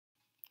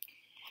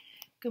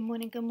Good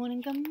morning, good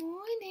morning, good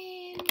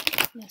morning.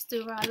 Let's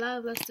do raw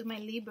love. Let's do my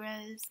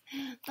Libras.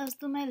 Let's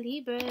do my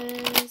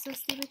Libras.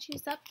 Let's see what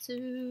she's up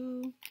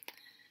to.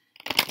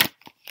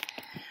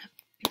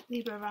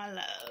 Libra raw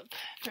love.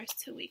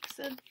 First 2 weeks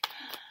of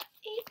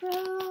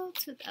April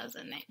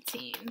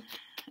 2019.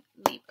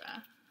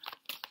 Libra.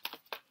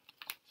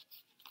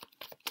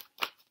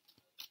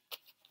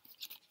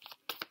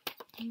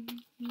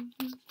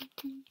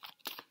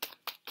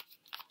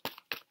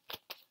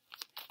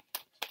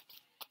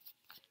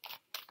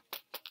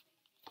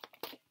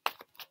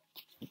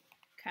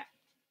 Okay.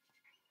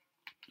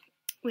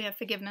 We have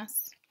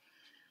forgiveness.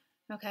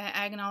 Okay,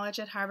 I acknowledge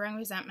that harboring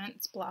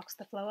resentment blocks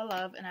the flow of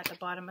love, and at the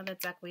bottom of the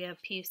deck we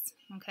have peace.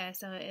 Okay,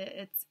 so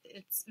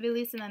it's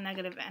releasing the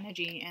negative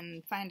energy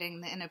and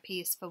finding the inner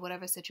peace for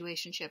whatever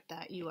situationship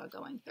that you are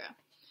going through.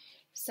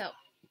 So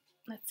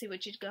let's see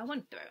what you're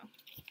going through.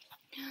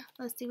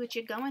 Let's see what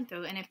you're going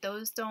through, and if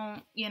those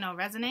don't,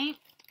 resonate,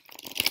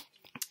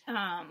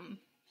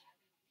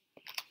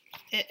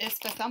 it's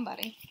for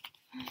somebody.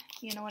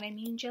 You know what I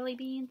mean? Jelly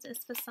beans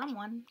is for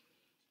someone.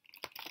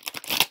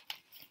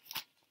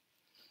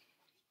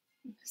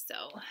 So,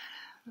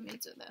 let me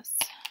do this.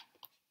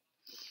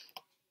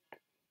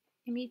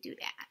 Let me do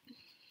that.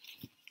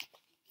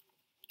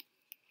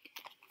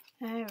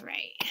 All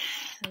right.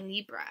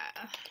 Libra.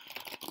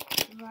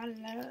 Raw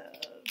love.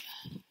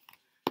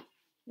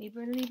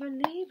 Libra, Libra,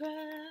 Libra.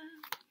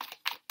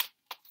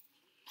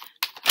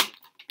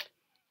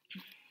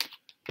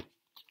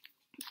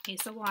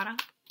 Ace of water.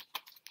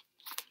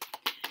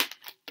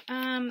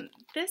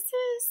 This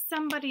is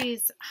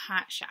somebody's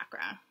heart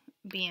chakra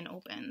being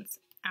opened,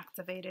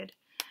 activated.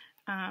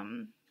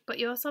 But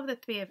you also have the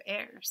 3 of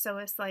air, so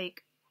it's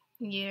like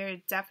you're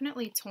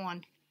definitely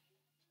torn.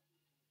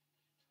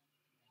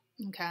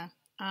 Okay.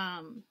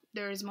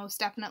 There is most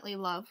definitely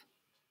love.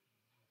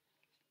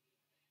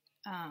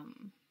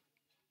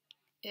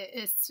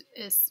 It's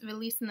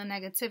releasing the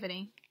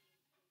negativity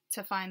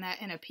to find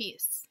that inner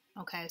peace.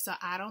 Okay, so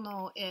I don't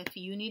know if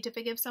you need to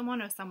forgive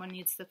someone or someone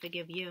needs to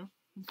forgive you.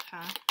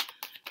 Okay.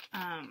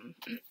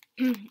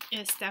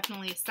 It's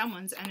definitely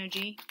someone's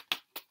energy.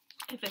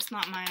 If it's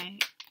not my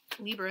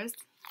Libras.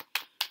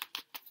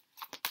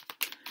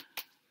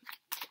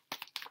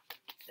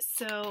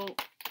 So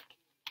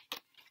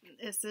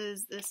this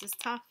is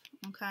tough.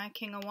 Okay,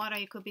 King of Water.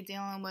 You could be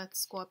dealing with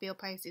Scorpio,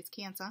 Pisces,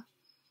 Cancer.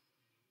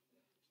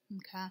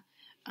 Okay.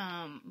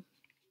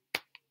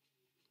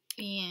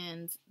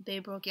 And they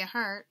broke your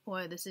heart,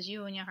 or this is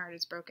you and your heart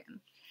is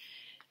broken.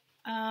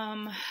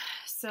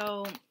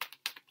 So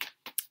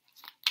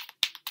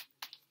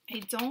I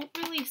don't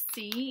really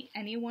see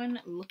anyone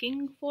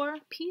looking for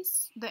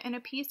peace, the inner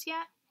peace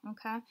yet.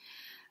 Okay.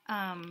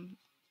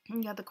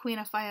 You got the Queen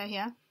of Fire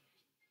here.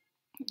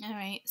 All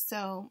right.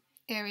 So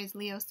Aries,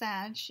 Leo,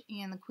 Sag,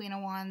 and the Queen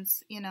of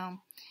Wands,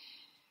 I'm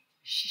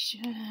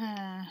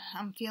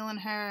feeling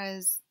her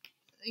as,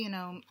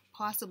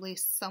 possibly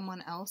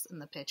someone else in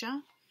the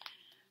picture.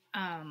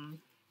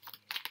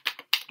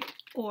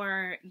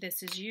 Or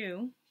this is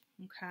you.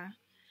 Okay.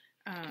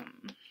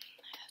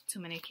 Too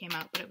many came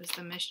out, but it was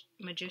the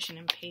Magician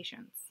and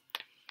Patience.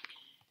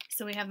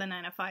 So we have the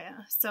 9 of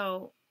Fire.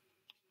 So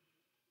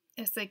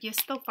it's like you're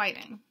still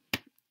fighting.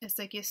 It's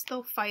like you're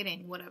still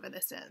fighting whatever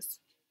this is.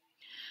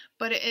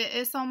 But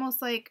it's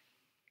almost like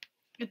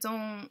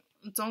don't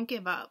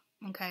give up.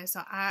 Okay,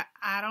 so I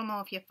don't know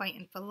if you're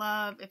fighting for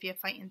love, if you're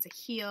fighting to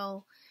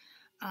heal,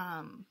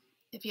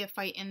 if you're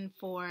fighting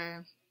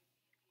for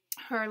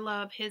her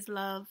love, his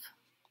love.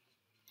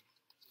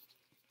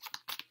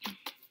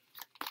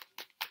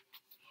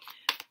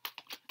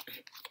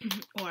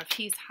 Or if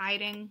he's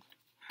hiding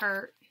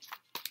hurt.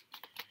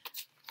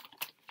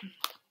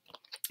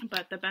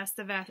 But the best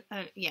of it,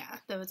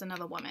 there was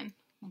another woman.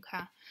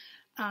 Okay.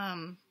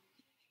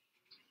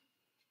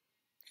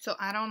 So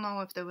I don't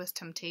know if there was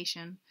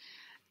temptation.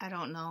 I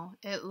don't know.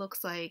 It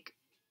looks like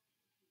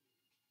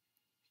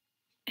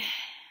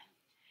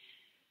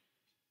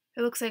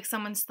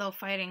someone's still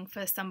fighting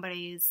for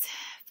somebody's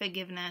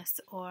forgiveness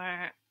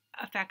or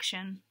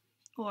affection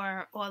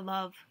or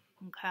love.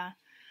 Okay.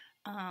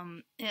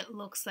 It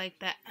looks like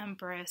the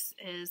Empress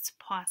is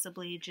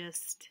possibly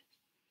just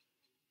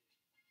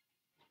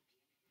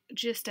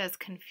as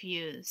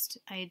confused.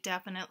 I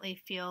definitely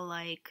feel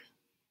like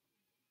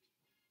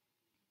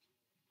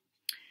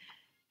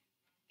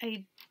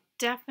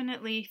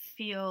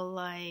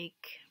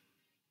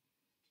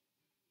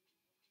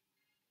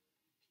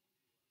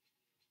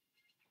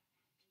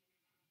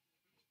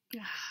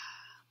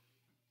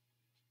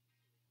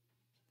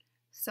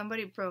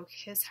somebody broke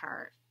his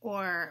heart,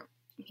 or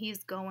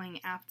he's going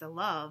after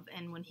love,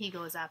 and when he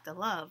goes after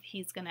love,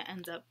 he's going to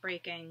end up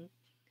breaking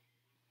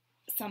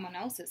someone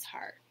else's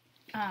heart.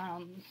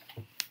 So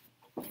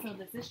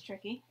this is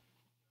tricky.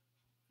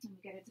 Let me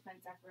get a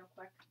defense deck real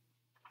quick.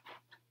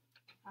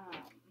 I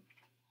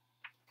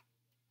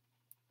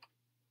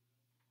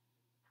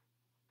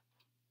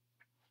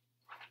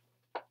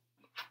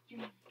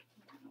don't know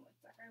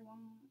what deck I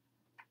want.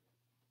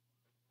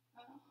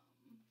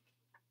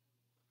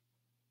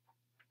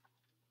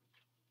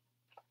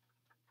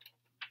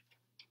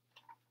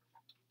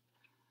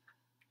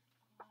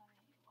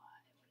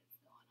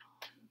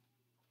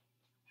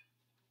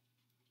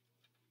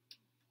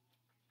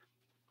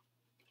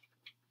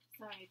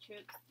 Sorry,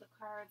 troops, the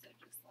cards are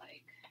just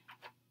like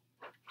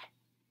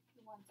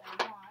the ones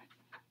I want.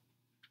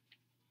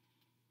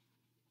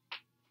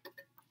 I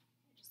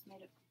just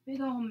made a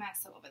big old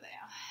mess over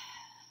there.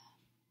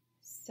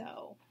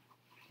 So,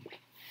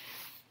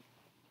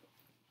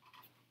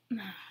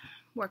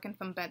 working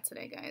from bed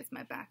today, guys.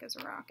 My back is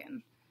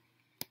rocking.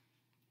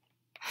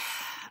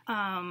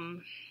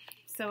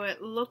 So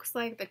it looks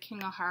like the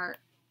King of Hearts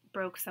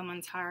broke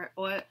someone's heart,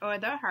 or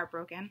they're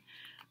heartbroken.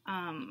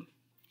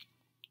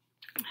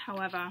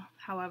 However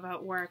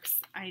it works,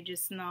 I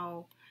just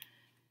know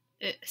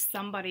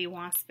somebody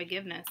wants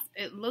forgiveness.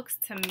 It looks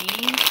to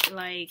me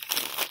like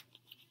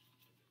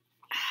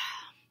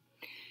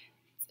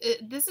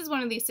this is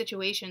one of these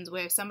situations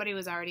where somebody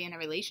was already in a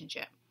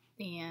relationship,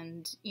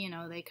 and you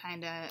know they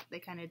kind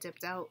of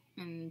dipped out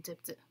and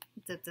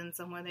dipped in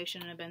somewhere they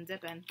shouldn't have been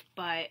dipping.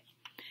 But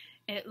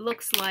it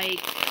looks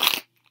like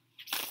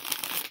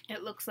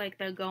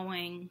they're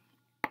going.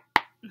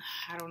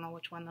 I don't know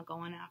which one they're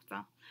going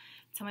after.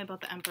 Tell me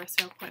about the Empress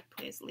real quick,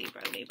 please.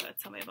 Libra.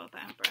 Tell me about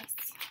the Empress.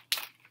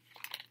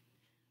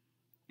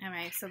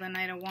 Alright, so the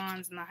Knight of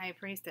Wands and the High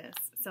Priestess.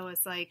 So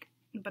it's like,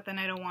 but the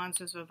Knight of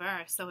Wands was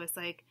reversed. So it's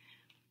like,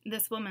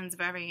 this woman's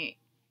very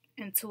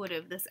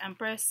intuitive. This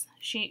Empress,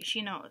 she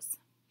knows.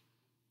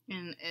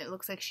 And it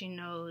looks like she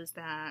knows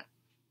that,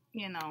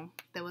 you know,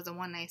 there was a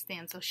one-night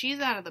stand. So she's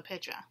out of the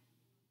picture.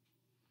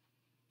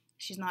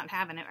 She's not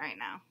having it right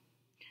now.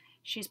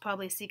 She's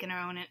probably seeking her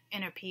own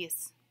inner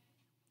peace.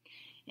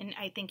 And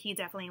I think he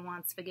definitely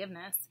wants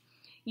forgiveness.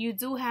 You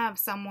do have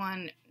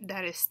someone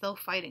that is still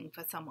fighting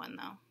for someone,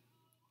 though.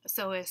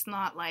 So it's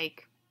not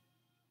like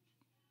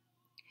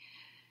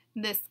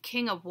this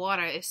King of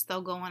Water is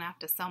still going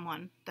after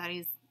someone that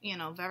he's, you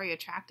know, very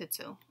attracted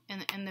to.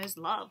 And there's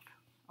love,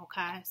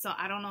 okay? So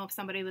I don't know if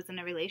somebody was in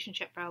a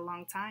relationship for a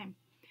long time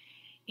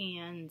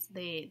and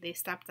they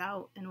stepped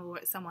out and were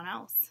with someone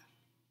else.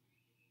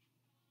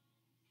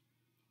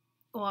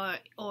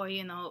 Or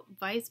you know,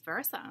 vice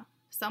versa.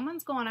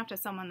 Someone's going after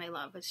someone they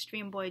love. It's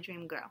dream boy,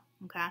 dream girl,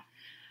 okay?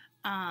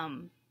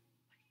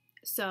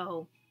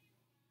 So,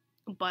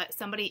 but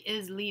somebody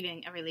is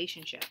leaving a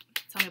relationship.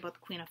 Tell me about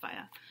the Queen of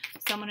Fire.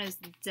 Someone is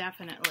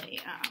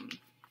definitely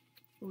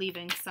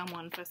leaving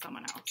someone for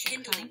someone else.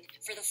 Kindling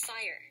for the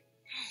fire.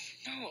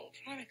 Oh, no,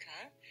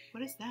 Veronica.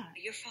 What is that?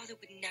 Your father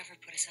would never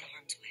put us in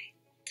harm's way.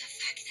 The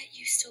fact that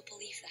you still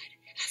believe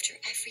that after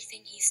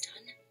everything he's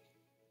done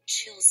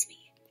chills me,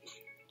 Mom.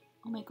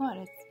 Oh my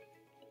God,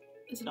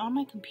 is it on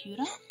my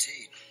computer?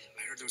 Tate,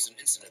 I heard there was an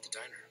incident at the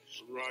diner.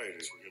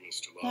 Rioters were giving us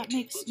still out. That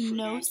makes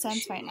no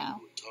sense right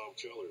now. Tom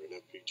Keller and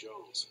F.P.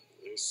 Jones.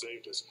 They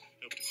saved us.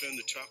 Helped defend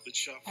the chocolate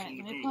shop Alright, from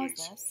the let me pause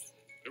bullies. this.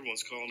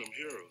 Everyone's calling them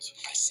heroes.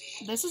 I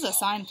see. This is a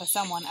sign for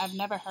someone. I've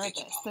never heard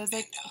this. There's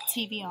like a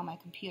TV on my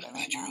computer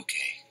right You're now.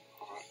 okay.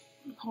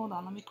 Hold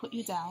on, let me put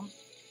you down.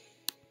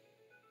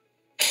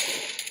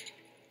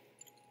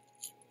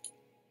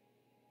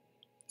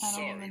 I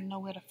don't even know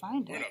where to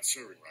find We're it. not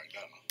serving right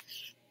now.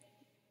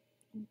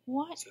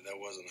 What? So that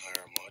wasn't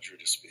Hiram Audrey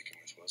speaking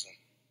with, was it?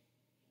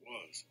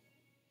 Was.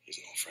 He's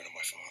an old friend of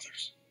my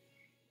father's.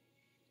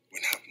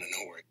 Wouldn't happen to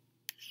know where.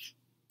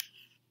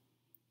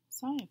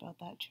 Sorry about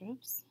that,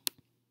 troops.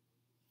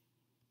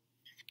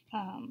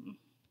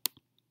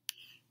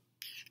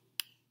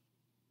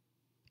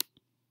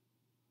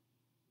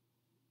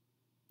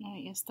 No,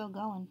 you're still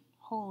going.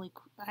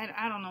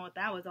 I don't know what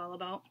that was all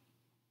about.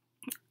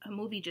 A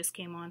movie just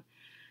came on.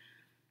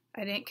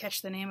 I didn't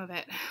catch the name of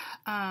it.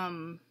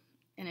 And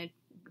it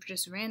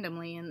just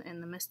randomly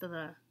in the midst of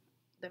the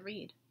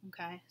read.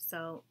 Okay,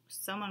 so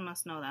someone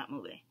must know that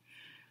movie.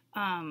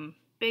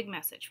 Big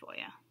message for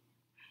you.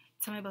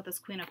 Tell me about this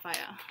Queen of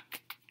Fire.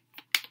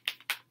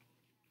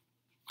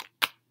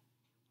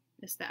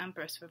 It's the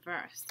Empress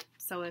reversed.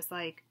 So it's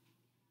like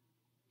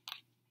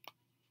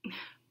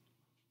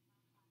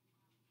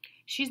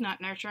she's not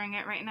nurturing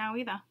it right now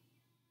either.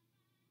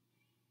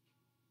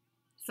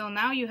 So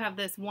now you have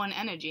this one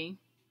energy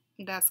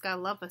that's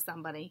got love for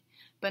somebody,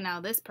 but now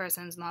this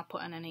person's not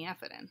putting any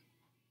effort in.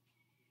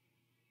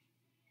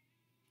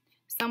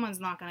 Someone's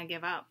not going to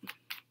give up.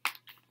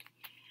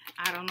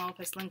 I don't know if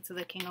it's linked to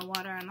the King of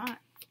Water or not.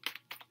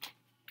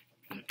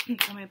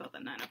 Tell me about the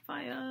Nine of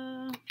Fire.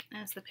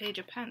 And it's the Page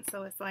of Pence,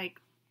 so it's like,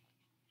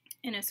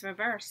 and it's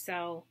reversed,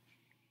 so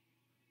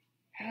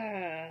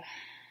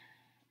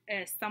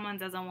if someone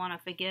doesn't want to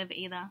forgive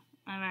either,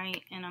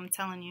 alright, and I'm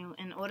telling you,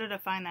 in order to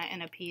find that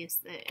inner peace,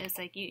 it's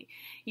like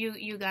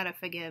you gotta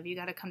forgive, you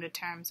gotta come to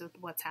terms with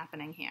what's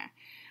happening here.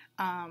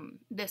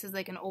 This is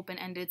like an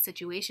open-ended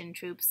situation,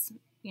 troops,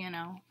 you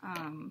know,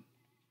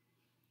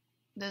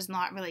 there's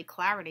not really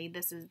clarity,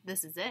 this is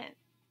it,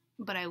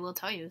 but I will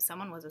tell you,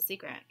 someone was a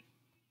secret,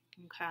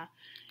 okay,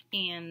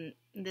 and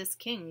this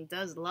king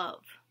does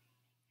love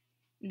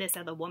this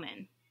other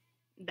woman,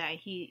 that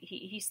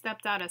he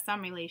stepped out of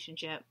some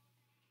relationship,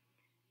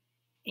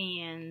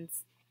 and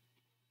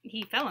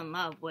he fell in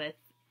love with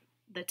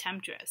the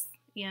temptress,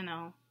 you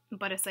know,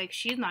 but it's like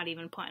she's not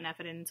even putting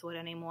effort into it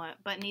anymore,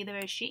 but neither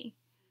is she,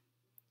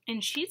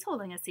 and she's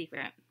holding a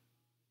secret.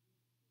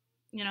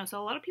 You know,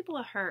 so a lot of people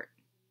are hurt.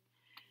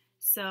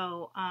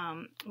 So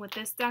with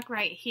this deck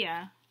right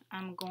here,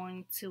 I'm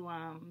going to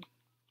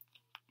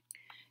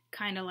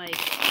kind of like,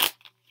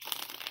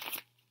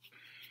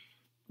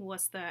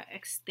 what's the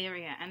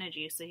exterior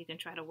energy so you can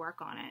try to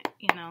work on it,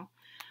 you know.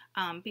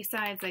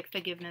 Besides like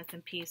forgiveness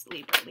and peace,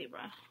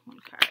 Libra, one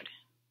card.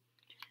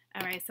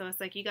 All right, so it's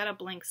like you got a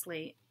blank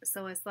slate.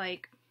 So it's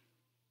like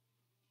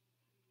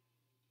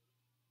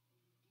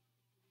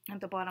at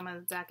the bottom of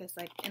the deck, it's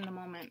like in the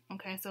moment,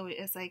 okay? So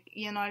it's like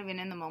you're not even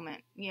in the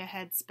moment. Your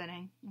head's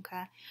spinning,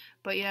 okay?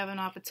 But you have an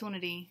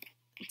opportunity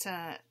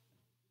to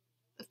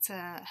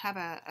have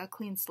a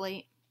clean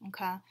slate,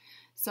 okay?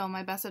 So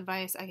my best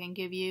advice I can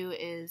give you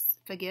is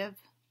forgive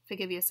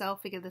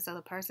yourself, forgive this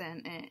other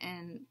person,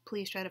 and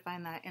please try to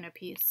find that inner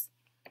peace,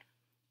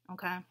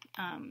 okay?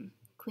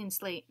 Clean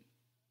slate.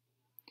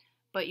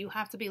 But you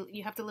have to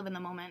live in the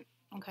moment,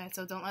 okay?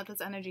 So don't let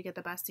this energy get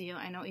the best of you.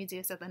 I know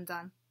easier said than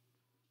done.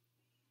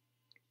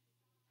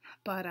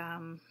 But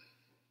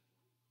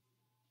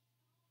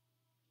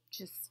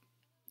just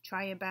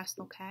try your best,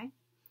 okay?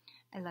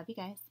 I love you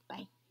guys.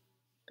 Bye.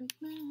 Break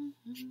my heart.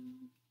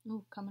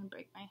 Ooh, come and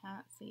break my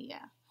heart. See,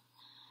 yeah.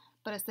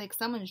 But it's like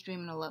someone's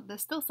dreaming of love.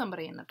 There's still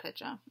somebody in the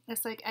picture.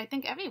 It's like I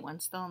think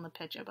everyone's still in the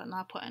picture, but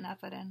not putting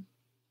effort in.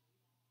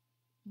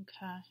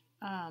 Okay.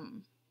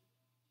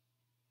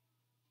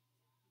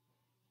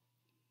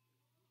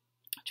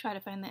 Try to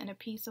find the inner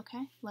peace,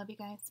 okay? Love you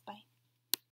guys. Bye.